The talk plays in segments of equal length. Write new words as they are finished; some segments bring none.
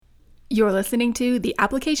You're listening to the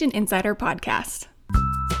Application Insider Podcast.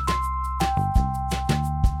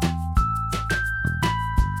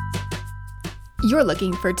 You're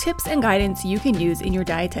looking for tips and guidance you can use in your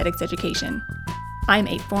dietetics education. I'm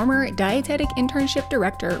a former dietetic internship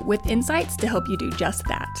director with insights to help you do just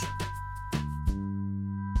that.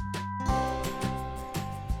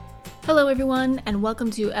 Hello, everyone, and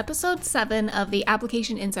welcome to episode 7 of the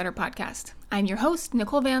Application Insider Podcast. I'm your host,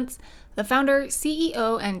 Nicole Vance, the founder,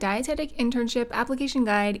 CEO, and dietetic internship application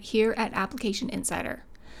guide here at Application Insider.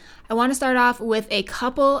 I want to start off with a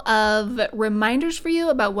couple of reminders for you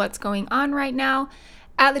about what's going on right now.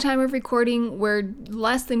 At the time of recording, we're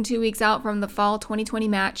less than 2 weeks out from the fall 2020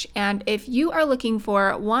 match, and if you are looking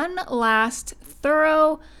for one last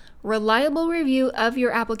thorough, reliable review of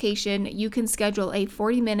your application, you can schedule a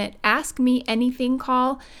 40-minute Ask Me Anything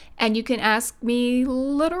call, and you can ask me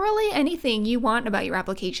literally anything you want about your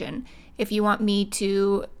application. If you want me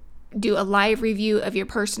to do a live review of your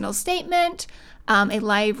personal statement, a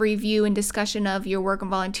live review and discussion of your work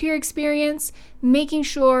and volunteer experience, making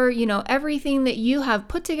sure, everything that you have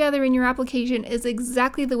put together in your application is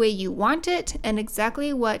exactly the way you want it and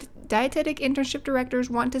exactly what dietetic internship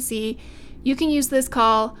directors want to see, you can use this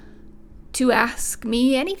call to ask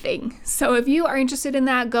me anything. So if you are interested in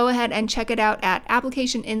that, go ahead and check it out at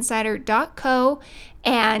applicationinsider.co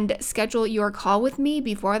and schedule your call with me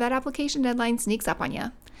before that application deadline sneaks up on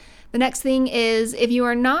you. The next thing is, if you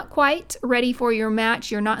are not quite ready for your match,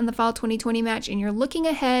 you're not in the fall 2020 match, and you're looking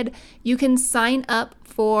ahead, you can sign up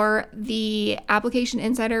for the Application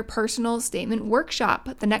Insider Personal Statement Workshop.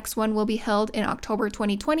 The next one will be held in October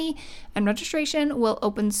 2020, and registration will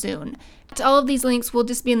open soon. All of these links will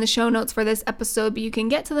just be in the show notes for this episode, but you can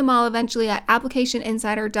get to them all eventually at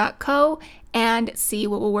applicationinsider.co and see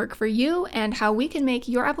what will work for you and how we can make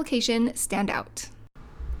your application stand out.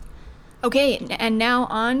 Okay, and now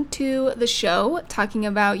on to the show, talking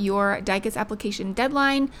about your DICUS application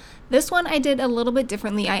deadline. This one I did a little bit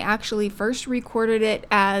differently. I actually first recorded it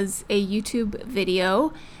as a YouTube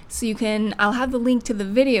video, so I'll have the link to the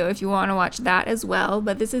video if you want to watch that as well,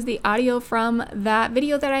 but this is the audio from that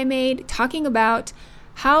video that I made talking about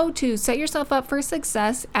how to set yourself up for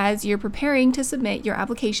success as you're preparing to submit your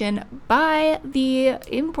application by the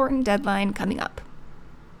important deadline coming up.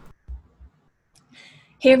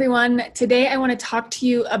 Hey everyone, today I want to talk to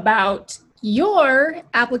you about your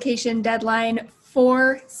application deadline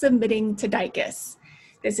for submitting to DICUS.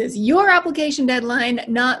 This is your application deadline,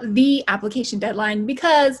 not the application deadline,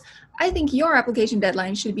 because I think your application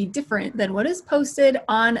deadline should be different than what is posted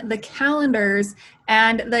on the calendars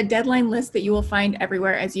and the deadline list that you will find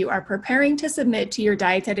everywhere as you are preparing to submit to your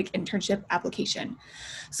dietetic internship application.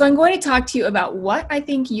 So I'm going to talk to you about what I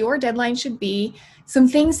think your deadline should be, some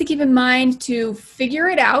things to keep in mind to figure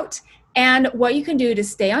it out, and what you can do to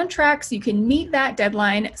stay on track so you can meet that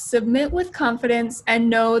deadline, submit with confidence, and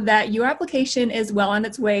know that your application is well on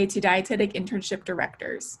its way to dietetic internship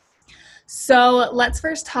directors. So let's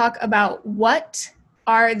first talk about what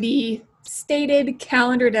are the stated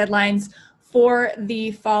calendar deadlines for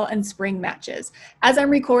the fall and spring matches. As I'm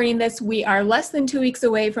recording this, we are less than 2 weeks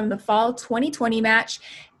away from the fall 2020 match,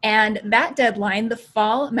 and that deadline, the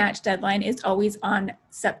fall match deadline, is always on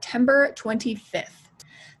September 25th.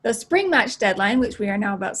 The spring match deadline, which we are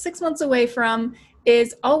now about 6 months away from,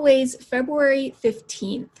 is always February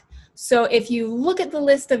 15th. So if you look at the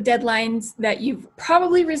list of deadlines that you've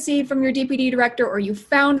probably received from your DPD director, or you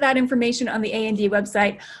found that information on the A&D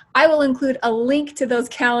website, I will include a link to those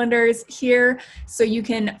calendars here so you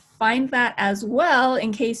can find that as well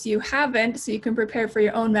in case you haven't, so you can prepare for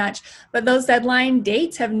your own match. But those deadline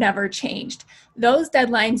dates have never changed. Those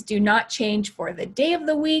deadlines do not change for the day of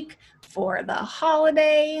the week, for the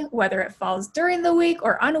holiday, whether it falls during the week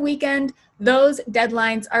or on a weekend. Those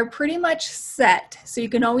deadlines are pretty much set. So you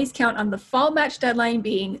can always count on the fall match deadline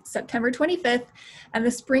being September 25th and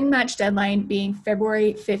the spring match deadline being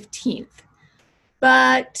February 15th.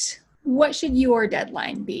 But what should your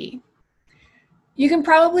deadline be? You can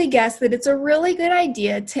probably guess that it's a really good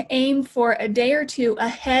idea to aim for a day or two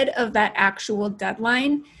ahead of that actual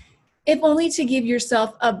deadline, if only to give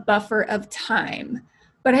yourself a buffer of time.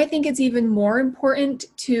 But I think it's even more important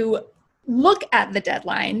to look at the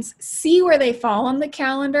deadlines, see where they fall on the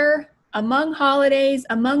calendar, among holidays,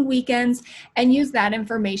 among weekends, and use that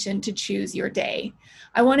information to choose your day.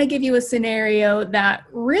 I want to give you a scenario that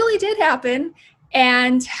really did happen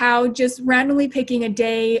and how just randomly picking a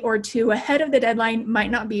day or two ahead of the deadline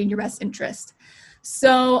might not be in your best interest.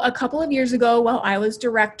 So a couple of years ago, while I was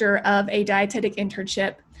director of a dietetic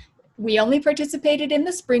internship, we only participated in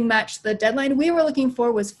the spring match. The deadline we were looking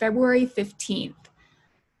for was February 15th.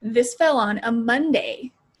 This fell on a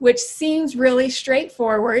Monday. which seems really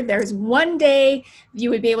straightforward. There's one day you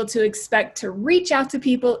would be able to expect to reach out to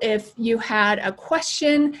people if you had a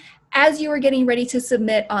question as you were getting ready to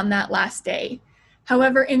submit on that last day.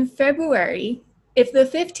 However, in February, if the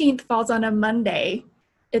 15th falls on a Monday,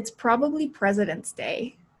 it's probably President's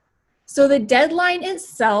Day. So the deadline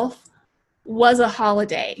itself was a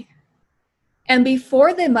holiday. And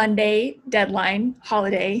before the Monday deadline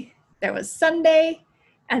holiday, there was Sunday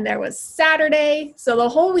and there was Saturday, so the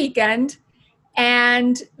whole weekend,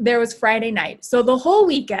 and there was Friday night. So the whole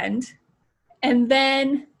weekend, and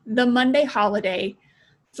then the Monday holiday,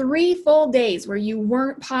 3 full days where you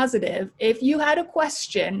weren't positive. If you had a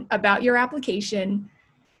question about your application,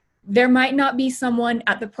 there might not be someone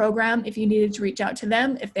at the program if you needed to reach out to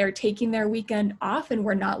them, if they're taking their weekend off and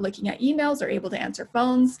were not looking at emails or able to answer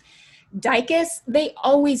phones. DICUS, they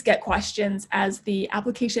always get questions as the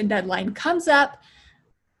application deadline comes up.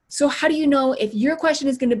 So how do you know if your question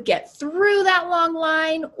is going to get through that long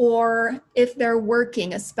line or if they're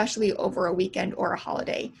working, especially over a weekend or a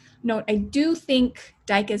holiday? Note, I do think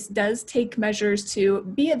DICUS does take measures to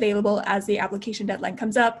be available as the application deadline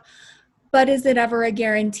comes up, but is it ever a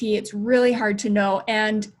guarantee? It's really hard to know,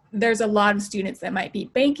 and there's a lot of students that might be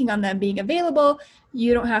banking on them being available.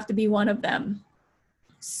 You don't have to be one of them.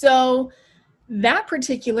 So that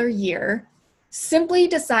particular year, simply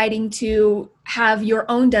deciding to have your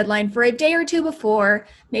own deadline for a day or two before,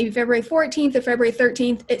 maybe February 14th or February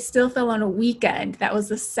 13th, it still fell on a weekend. That was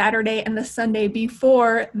the Saturday and the Sunday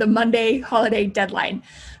before the Monday holiday deadline.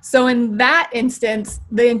 So in that instance,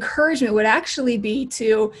 the encouragement would actually be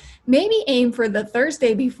to maybe aim for the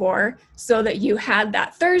Thursday before so that you had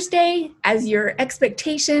that Thursday as your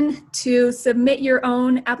expectation to submit your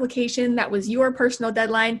own application. That was your personal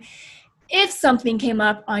deadline. If something came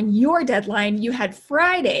up on your deadline, you had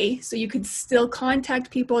Friday, so you could still contact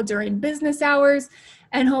people during business hours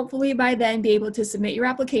and hopefully by then be able to submit your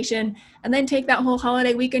application and then take that whole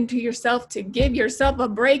holiday weekend to yourself to give yourself a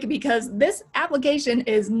break, because this application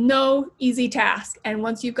is no easy task. And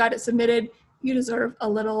once you've got it submitted, you deserve a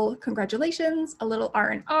little congratulations, a little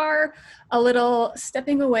R&R, a little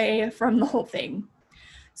stepping away from the whole thing.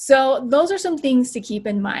 So those are some things to keep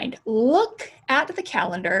in mind. Look at the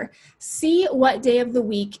calendar, see what day of the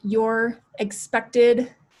week your expected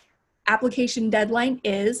application deadline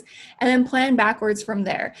is, and then plan backwards from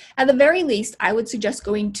there. At the very least, I would suggest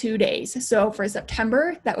going 2 days. So for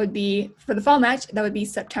September, that would be, for the fall match, that would be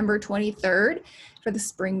September 23rd. For the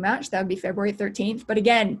spring match, that would be February 13th. But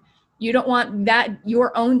again, you don't want that,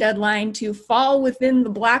 your own deadline, to fall within the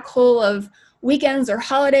black hole of weekends or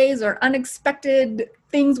holidays or unexpected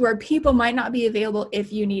things where people might not be available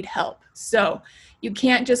if you need help. So you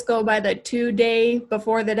can't just go by the 2 day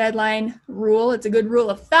before the deadline rule. It's a good rule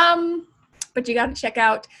of thumb, but you got to check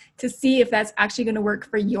out to see if that's actually going to work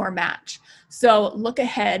for your match. So look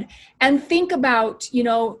ahead and think about,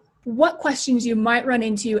 what questions you might run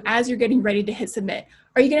into as you're getting ready to hit submit.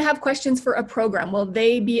 Are you going to have questions for a program? Will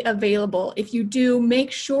they be available? If you do,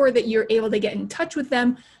 make sure that you're able to get in touch with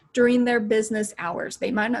them during their business hours.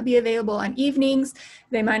 They might not be available on evenings.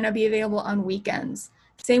 They might not be available on weekends.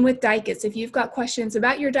 Same with DICUS. If you've got questions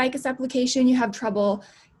about your DICUS application, you have trouble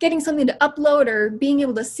getting something to upload or being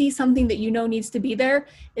able to see something that needs to be there,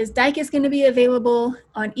 is DICUS going to be available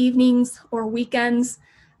on evenings or weekends?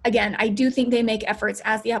 Again, I do think they make efforts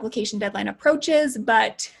as the application deadline approaches,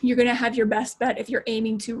 but you're going to have your best bet if you're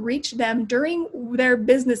aiming to reach them during their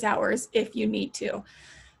business hours if you need to.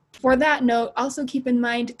 For that note, also keep in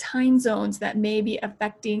mind time zones that may be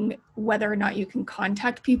affecting whether or not you can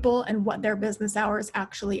contact people and what their business hours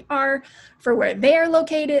actually are for where they are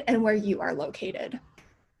located and where you are located.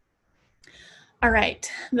 All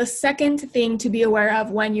right, the second thing to be aware of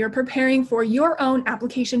when you're preparing for your own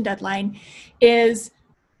application deadline is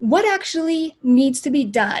what actually needs to be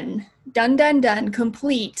done,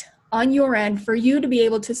 complete on your end for you to be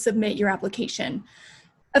able to submit your application.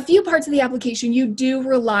 A few parts of the application you do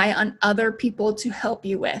rely on other people to help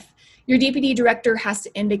you with. Your DPD director has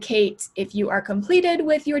to indicate if you are completed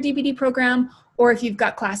with your DPD program or if you've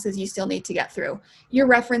got classes you still need to get through. Your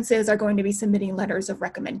references are going to be submitting letters of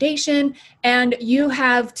recommendation, and you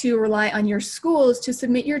have to rely on your schools to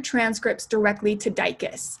submit your transcripts directly to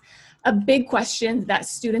DICUS. A big question that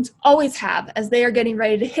students always have as they are getting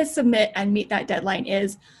ready to hit submit and meet that deadline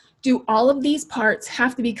is, do all of these parts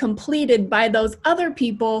have to be completed by those other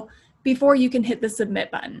people before you can hit the submit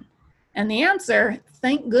button? And the answer,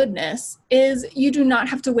 thank goodness, is you do not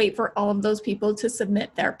have to wait for all of those people to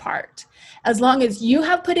submit their part. As long as you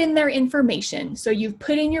have put in their information, so you've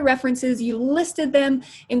put in your references, you listed them,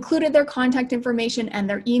 included their contact information and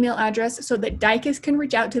their email address so that DICUS can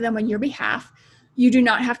reach out to them on your behalf, You do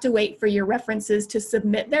not have to wait for your references to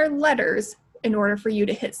submit their letters in order for you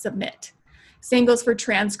to hit submit. Same goes for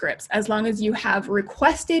transcripts. As long as you have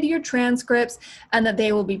requested your transcripts and that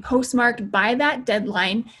they will be postmarked by that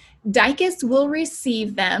deadline, DICUS will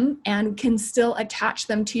receive them and can still attach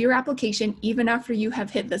them to your application even after you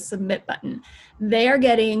have hit the submit button. They are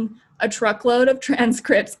getting a truckload of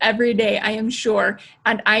transcripts every day, I am sure.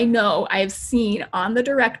 And I know I've seen on the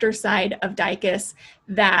director side of DICUS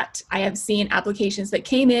that I have seen applications that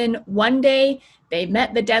came in one day, they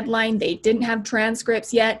met the deadline, they didn't have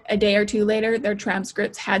transcripts yet. A day or two later, their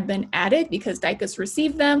transcripts had been added because DICUS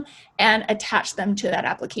received them and attached them to that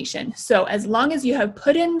application. So as long as you have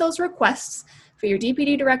put in those requests for your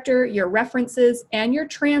DPD director, your references, and your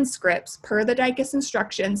transcripts per the DICUS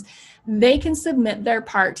instructions, they can submit their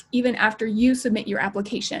part even after you submit your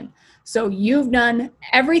application. So you've done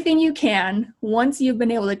everything you can. Once you've been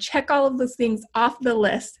able to check all of those things off the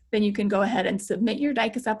list, then you can go ahead and submit your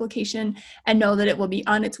DICUS application and know that it will be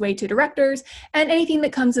on its way to directors, and anything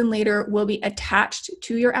that comes in later will be attached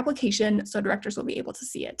to your application so directors will be able to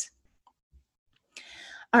see it.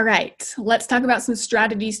 All right, let's talk about some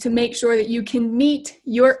strategies to make sure that you can meet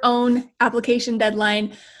your own application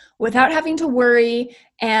deadline without having to worry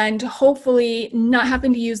and hopefully not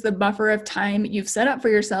having to use the buffer of time you've set up for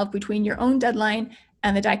yourself between your own deadline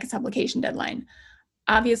and the DICUS application deadline.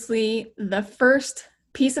 Obviously, the first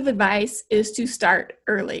piece of advice is to start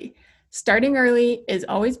early. Starting early is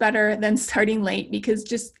always better than starting late, because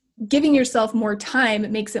just giving yourself more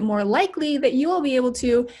time makes it more likely that you will be able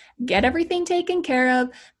to get everything taken care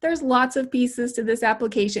of. There's lots of pieces to this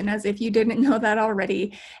application, as if you didn't know that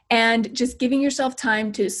already. And just giving yourself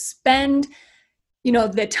time to spend,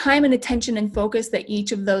 the time and attention and focus that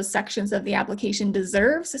each of those sections of the application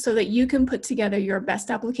deserves so that you can put together your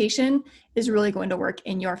best application is really going to work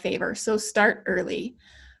in your favor. So start early.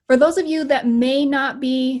 For those of you that may not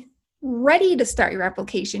be ready to start your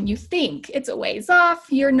application, you think it's a ways off,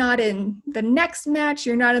 you're not in the next match,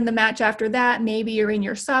 you're not in the match after that, maybe you're in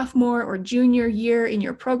your sophomore or junior year in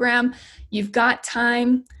your program, you've got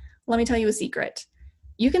time. Let me tell you a secret.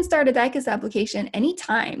 You can start a DICUS application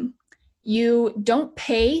anytime. You don't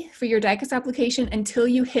pay for your DICUS application until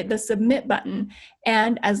you hit the submit button.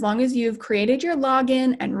 And as long as you've created your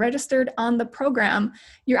login and registered on the program,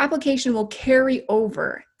 your application will carry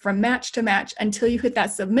over from match to match until you hit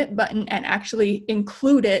that submit button and actually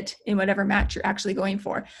include it in whatever match you're actually going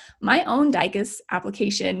for. My own DICUS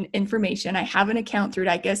application information, I have an account through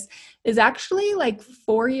DICUS, is actually like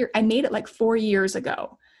 4 years, I made it like 4 years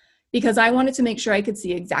ago because I wanted to make sure I could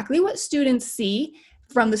see exactly what students see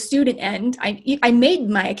from the student end. I made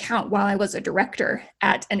my account while I was a director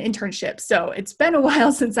at an internship, so it's been a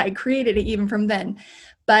while since I created it even from then,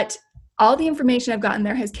 but all the information I've gotten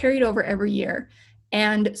there has carried over every year.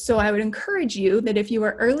 And so I would encourage you that if you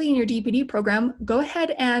are early in your DPD program, go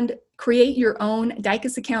ahead and create your own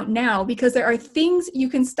DICUS account now, because there are things you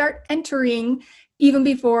can start entering even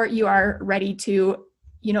before you are ready to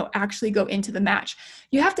actually go into the match.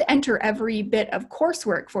 You have to enter every bit of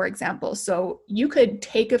coursework, for example. So you could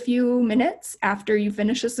take a few minutes after you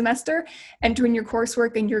finish a semester, enter in your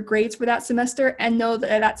coursework and your grades for that semester and know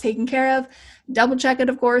that that's taken care of. Double check it,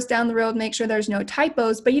 of course, down the road, make sure there's no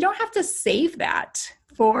typos, but you don't have to save that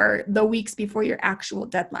for the weeks before your actual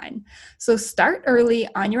deadline. So start early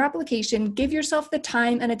on your application, give yourself the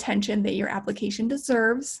time and attention that your application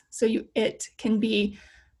deserves so it can be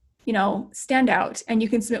stand out and you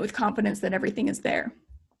can submit with confidence that everything is there.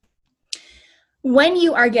 When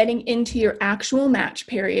you are getting into your actual match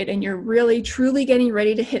period and you're really truly getting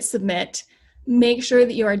ready to hit submit, make sure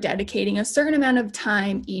that you are dedicating a certain amount of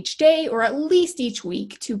time each day or at least each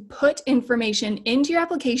week to put information into your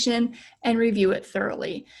application and review it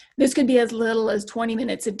thoroughly. This could be as little as 20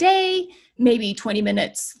 minutes a day, maybe 20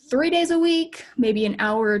 minutes 3 days a week, maybe an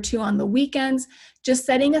hour or two on the weekends. Just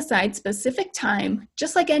setting aside specific time,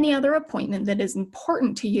 just like any other appointment that is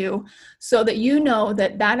important to you, so that you know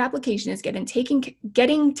that that application is getting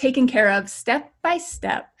taken care of step by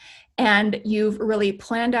step, and you've really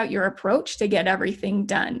planned out your approach to get everything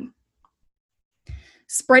done.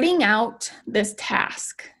 Spreading out this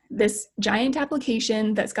task, this giant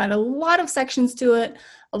application that's got a lot of sections to it,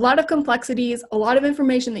 a lot of complexities, a lot of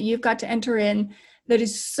information that you've got to enter in that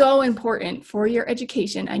is so important for your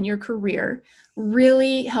education and your career,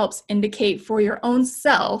 really helps indicate for your own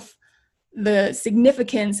self the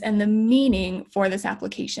significance and the meaning for this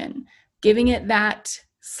application. Giving it that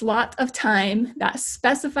slot of time, that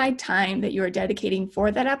specified time that you are dedicating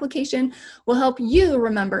for that application will help you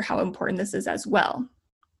remember how important this is as well.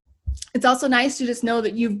 It's also nice to just know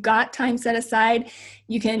that you've got time set aside.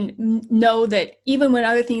 You can know that even when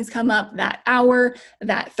other things come up, that hour,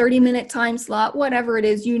 that 30-minute time slot, whatever it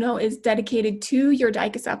is, is dedicated to your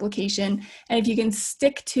DICUS application. And if you can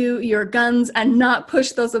stick to your guns and not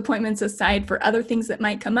push those appointments aside for other things that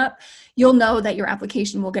might come up, you'll know that your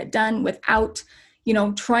application will get done without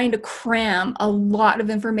trying to cram a lot of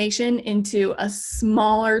information into a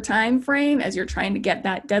smaller time frame as you're trying to get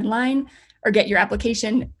that deadline or get your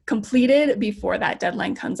application completed before that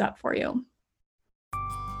deadline comes up for you.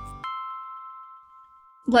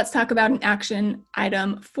 Let's talk about an action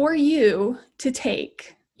item for you to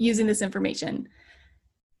take using this information.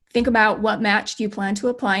 Think about what match do you plan to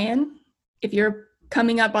apply in. If you're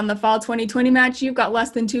coming up on the fall 2020 match, you've got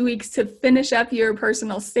less than 2 weeks to finish up your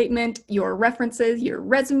personal statement, your references, your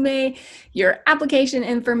resume, your application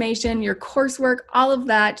information, your coursework, all of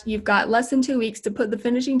that. You've got less than 2 weeks to put the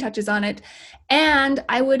finishing touches on it. And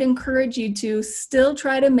I would encourage you to still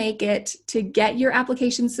try to make it to get your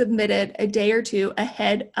application submitted a day or two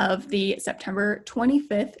ahead of the September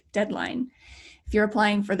 25th deadline. If you're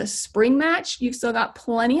applying for the spring match, you've still got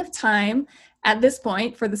plenty of time at this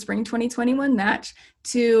point for the spring 2021 match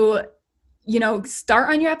to, start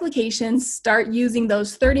on your application, start using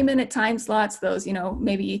those 30-minute time slots, those,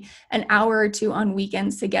 maybe an hour or two on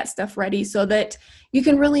weekends to get stuff ready so that you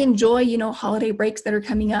can really enjoy, holiday breaks that are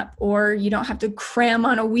coming up, or you don't have to cram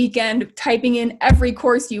on a weekend typing in every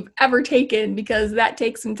course you've ever taken, because that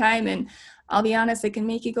takes some time. And I'll be honest, it can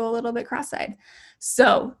make you go a little bit cross-eyed.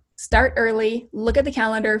 So start early, look at the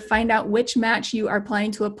calendar, find out which match you are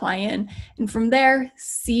planning to apply in. And from there,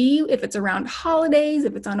 see if it's around holidays,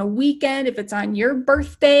 if it's on a weekend, if it's on your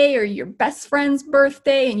birthday or your best friend's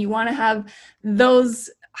birthday, and you want to have those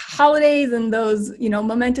holidays and those,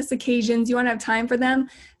 momentous occasions, you want to have time for them.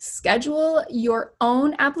 Schedule your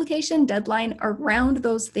own application deadline around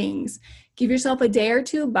those things. Give yourself a day or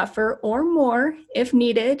two buffer or more if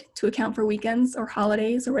needed to account for weekends or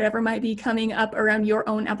holidays or whatever might be coming up around your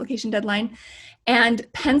own application deadline,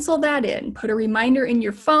 and pencil that in. Put a reminder in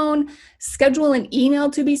your phone, schedule an email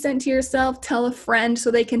to be sent to yourself, tell a friend so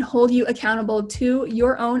they can hold you accountable to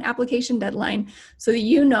your own application deadline so that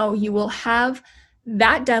you will have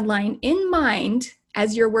that deadline in mind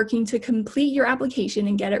as you're working to complete your application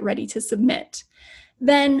and get it ready to submit.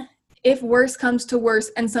 Then, if worse comes to worse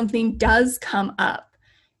and something does come up,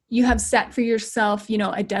 you have set for yourself,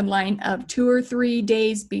 a deadline of 2 or 3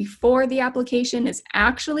 days before the application is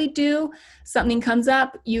actually due. Something comes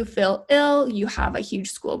up, you feel ill, you have a huge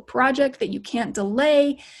school project that you can't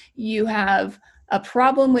delay, you have a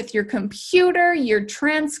problem with your computer, your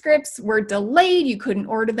transcripts were delayed, you couldn't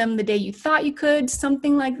order them the day you thought you could,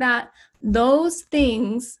 something like that. Those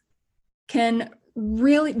things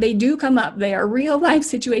they do come up. They are real life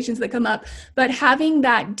situations that come up, but having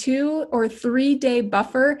that 2 or 3 day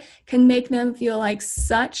buffer can make them feel like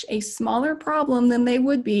such a smaller problem than they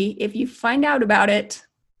would be if you find out about it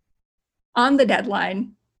on the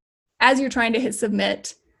deadline as you're trying to hit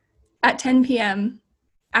submit at 10 p.m.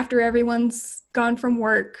 after everyone's gone from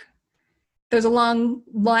work. There's a long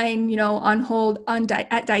line, on hold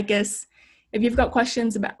at DICUS. If you've got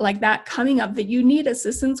questions about like that coming up that you need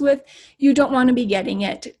assistance with, you don't want to be getting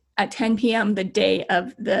it at 10 p.m. the day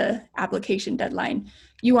of the application deadline.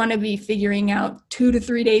 You want to be figuring out 2 to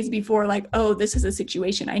 3 days before, like, oh, this is a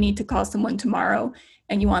situation, I need to call someone tomorrow.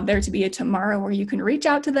 And you want there to be a tomorrow where you can reach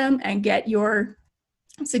out to them and get your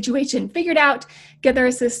situation figured out, get their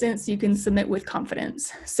assistance, you can submit with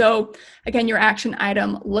confidence. So again, your action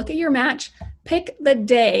item, look at your match, pick the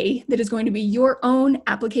day that is going to be your own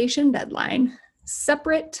application deadline,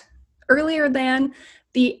 separate, earlier than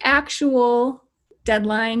the actual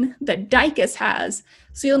deadline that DICUS has,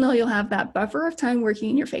 so you'll know you'll have that buffer of time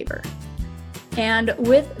working in your favor. And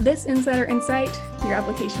with this insider insight, your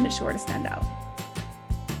application is sure to stand out.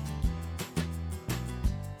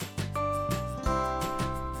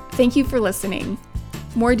 Thank you for listening.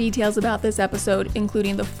 More details about this episode,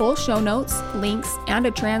 including the full show notes, links, and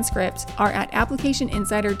a transcript, are at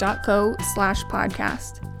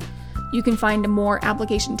applicationinsider.co/podcast. You can find more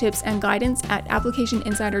application tips and guidance at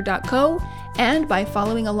applicationinsider.co and by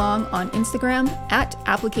following along on Instagram at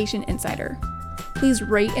applicationinsider. Please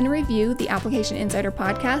rate and review the Application Insider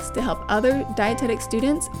podcast to help other dietetic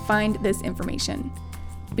students find this information.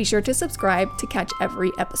 Be sure to subscribe to catch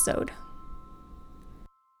every episode.